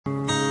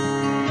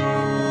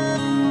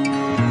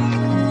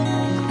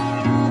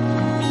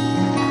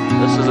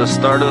the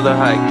start of the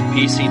hike,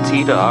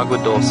 PCT to Agua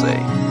Dulce,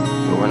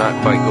 but we're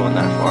not quite going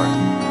that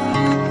far.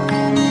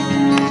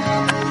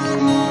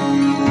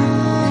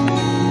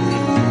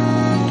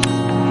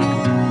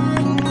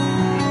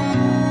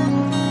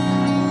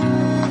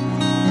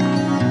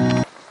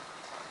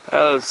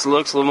 This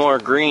looks a little more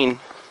green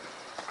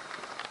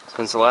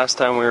since the last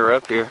time we were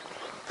up here.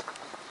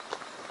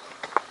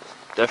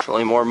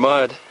 Definitely more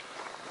mud.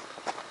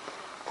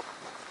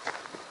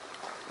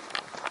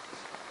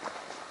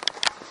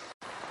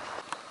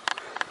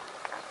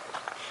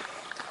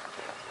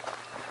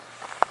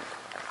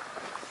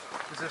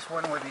 Is this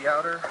one with the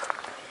outer?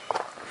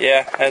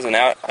 Yeah, it has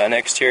an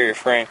exterior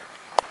frame.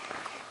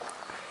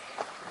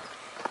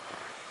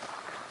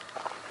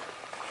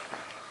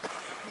 You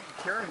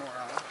can carry more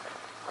on it.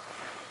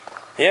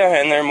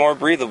 Yeah, and they're more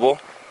breathable.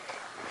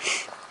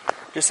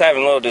 Just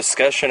having a little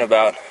discussion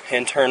about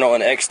internal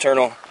and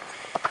external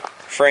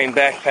frame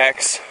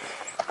backpacks.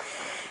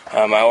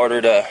 I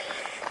ordered I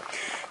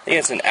think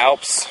it's an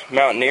Alps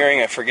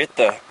Mountaineering, I forget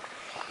the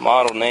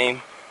model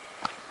name.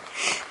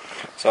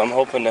 So I'm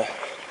hoping to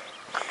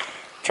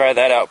try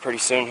that out pretty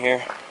soon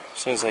here, as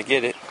soon as I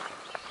get it.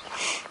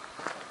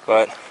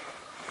 But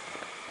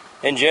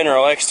in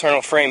general,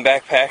 external frame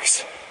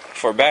backpacks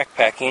for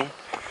backpacking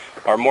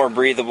are more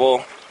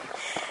breathable.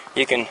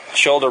 You can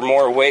shoulder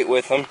more weight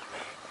with them,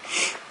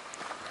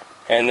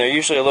 and they're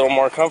usually a little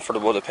more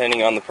comfortable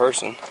depending on the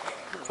person.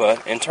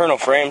 But internal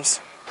frames,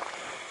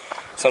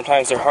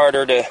 sometimes they're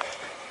harder to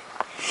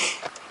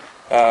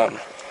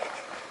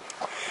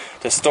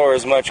store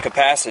as much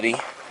capacity,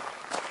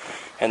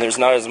 and there's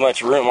not as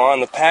much room on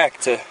the pack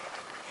to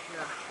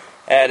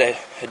add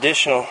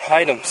additional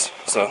items.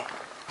 So,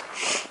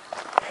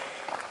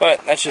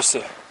 but that's just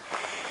a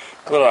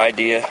little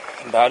idea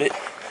about it.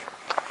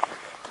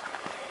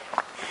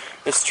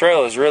 This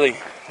trail is really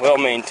well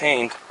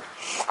maintained.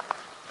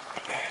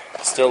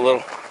 Still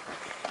a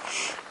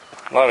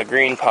lot of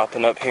green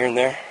popping up here and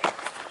there.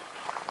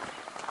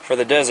 For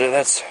the desert,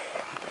 that's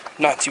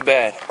not too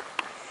bad.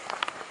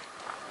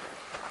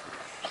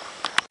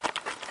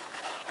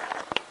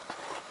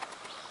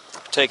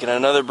 Taking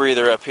another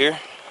breather up here,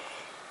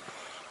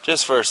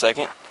 just for a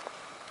second.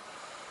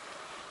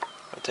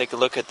 I'll take a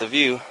look at the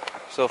view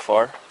so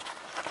far.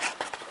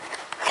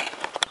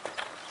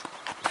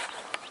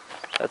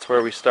 That's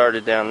where we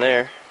started down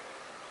there,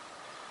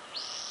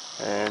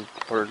 and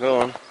we're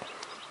going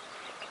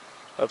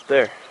up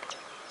there.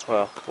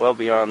 Well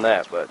beyond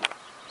that, but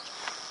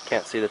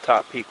can't see the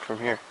top peak from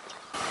here.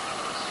 Good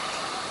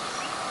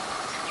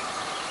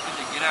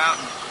to get out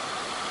and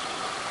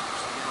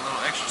get a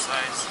little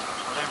exercise,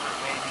 whatever it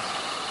may be.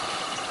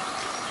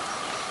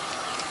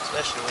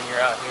 Especially when you're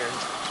out here in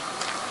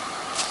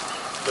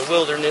the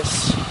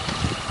wilderness,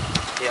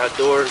 the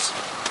outdoors,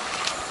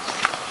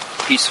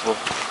 peaceful.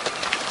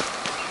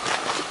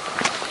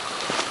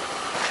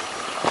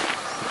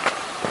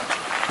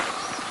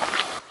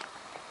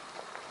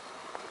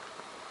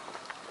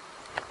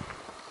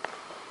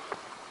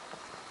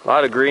 A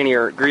lot of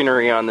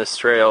greenery on this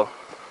trail.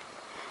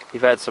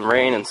 We've had some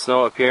rain and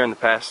snow up here in the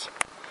past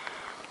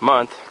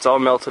month. It's all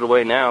melted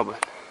away now,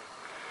 but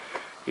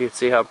you can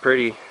see how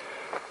pretty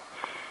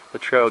the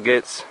trail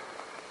gets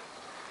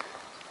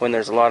when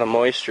there's a lot of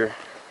moisture.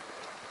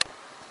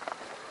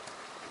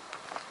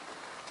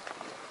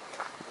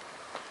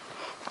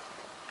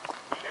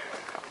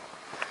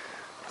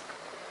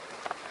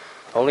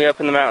 Only up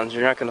in the mountains.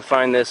 You're not going to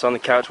find this on the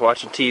couch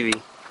watching TV.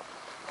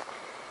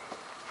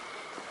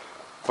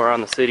 Or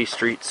on the city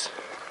streets.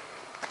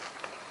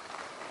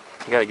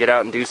 You gotta get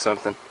out and do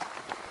something.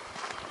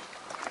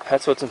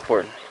 That's what's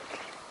important.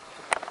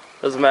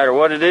 Doesn't matter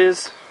what it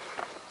is,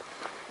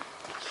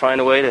 just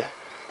find a way to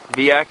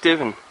be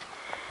active and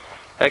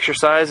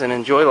exercise and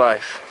enjoy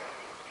life.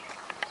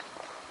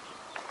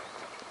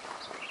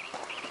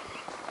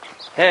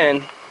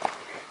 And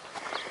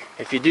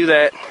if you do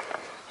that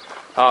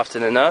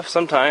often enough,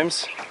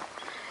 sometimes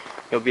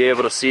you'll be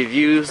able to see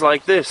views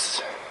like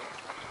this.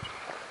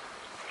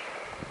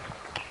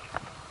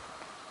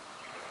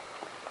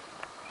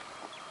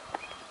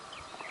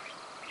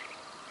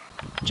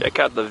 Check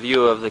out the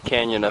view of the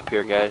canyon up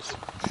here, guys.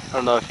 I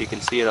don't know if you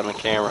can see it on the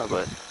camera,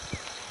 but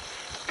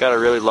it's got a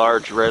really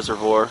large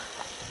reservoir,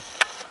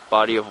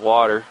 body of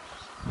water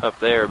up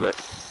there, but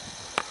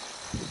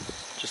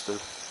just a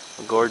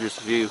gorgeous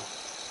view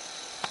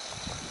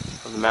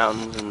of the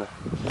mountains and the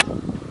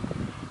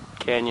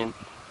canyon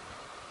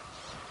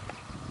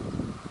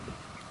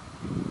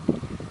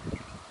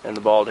and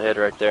the bald head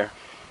right there.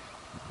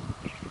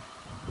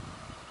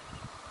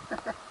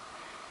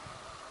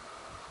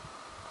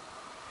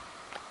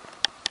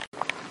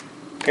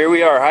 Here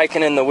we are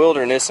hiking in the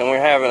wilderness, and we're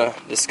having a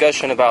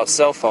discussion about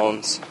cell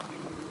phones.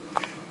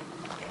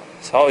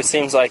 It always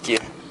seems like you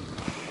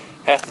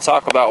have to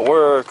talk about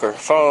work or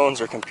phones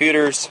or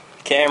computers,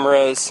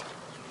 cameras.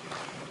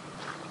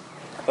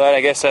 But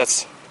I guess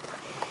that's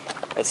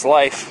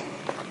life.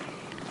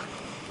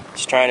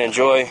 Just trying to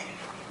enjoy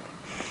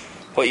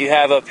what you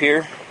have up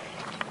here.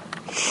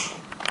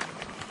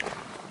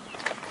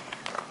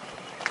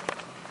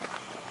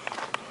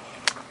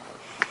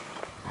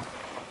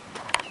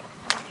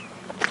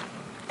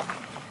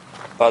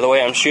 By the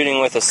way, I'm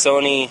shooting with a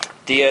Sony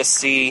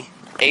DSC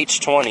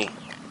H20,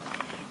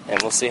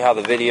 and we'll see how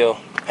the video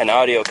and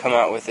audio come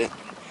out with it.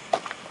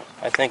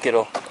 I think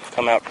it'll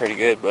come out pretty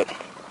good, but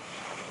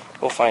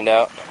we'll find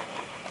out.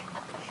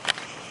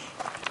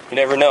 You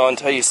never know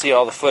until you see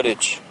all the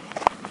footage.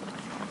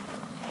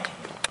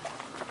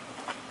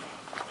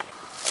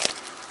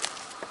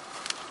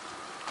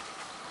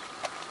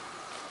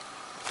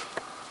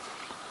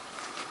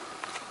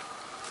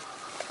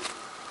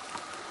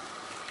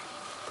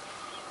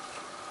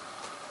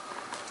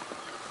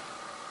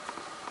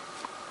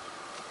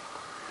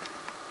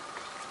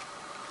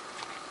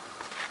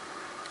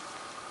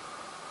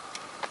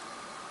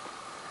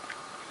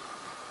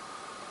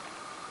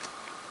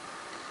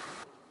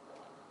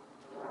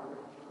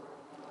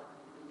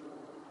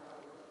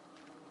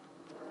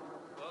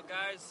 Well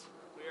guys,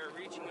 we are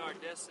reaching our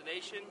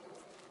destination.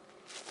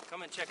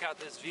 Come and check out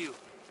this view.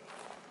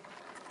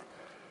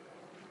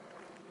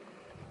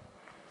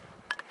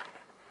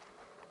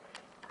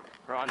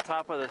 We're on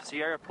top of the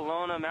Sierra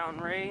Pelona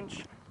mountain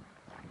range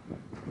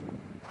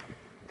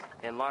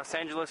in Los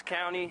Angeles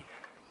County,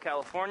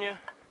 California.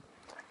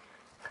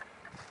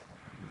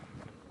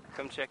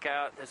 Come check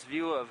out this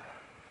view of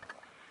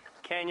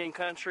Canyon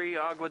Country,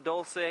 Agua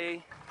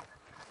Dulce,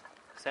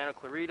 Santa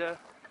Clarita.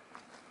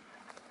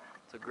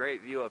 It's a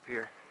great view up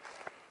here.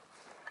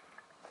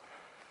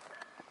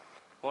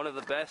 One of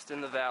the best in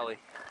the valley.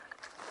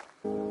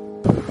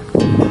 Well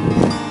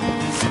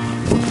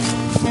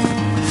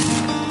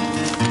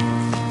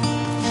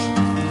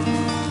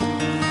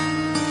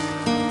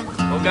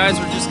guys,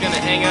 we're just gonna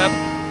hang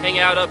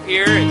out up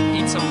here and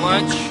eat some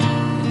lunch,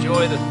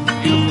 enjoy the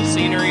beautiful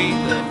scenery,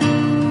 the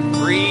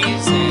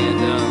breeze, and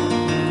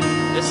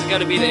this is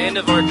gonna be the end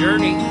of our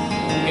journey.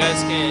 You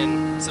guys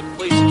can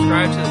please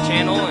subscribe to the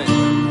channel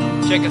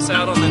and check us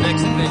out on the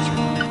next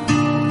adventure.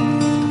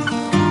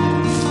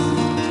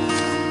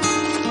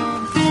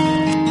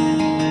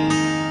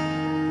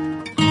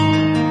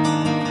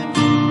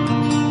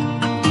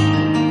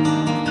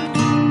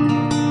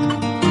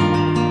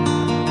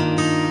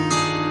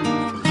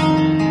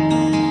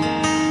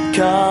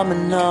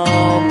 Coming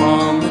home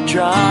on the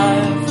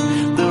drive,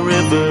 the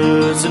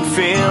rivers and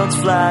fields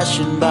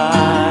flashing by,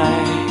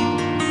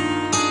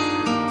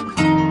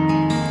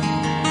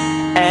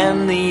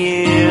 and the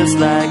years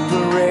like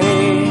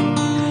parade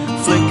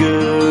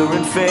flicker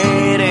and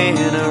fade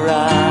in her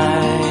eyes.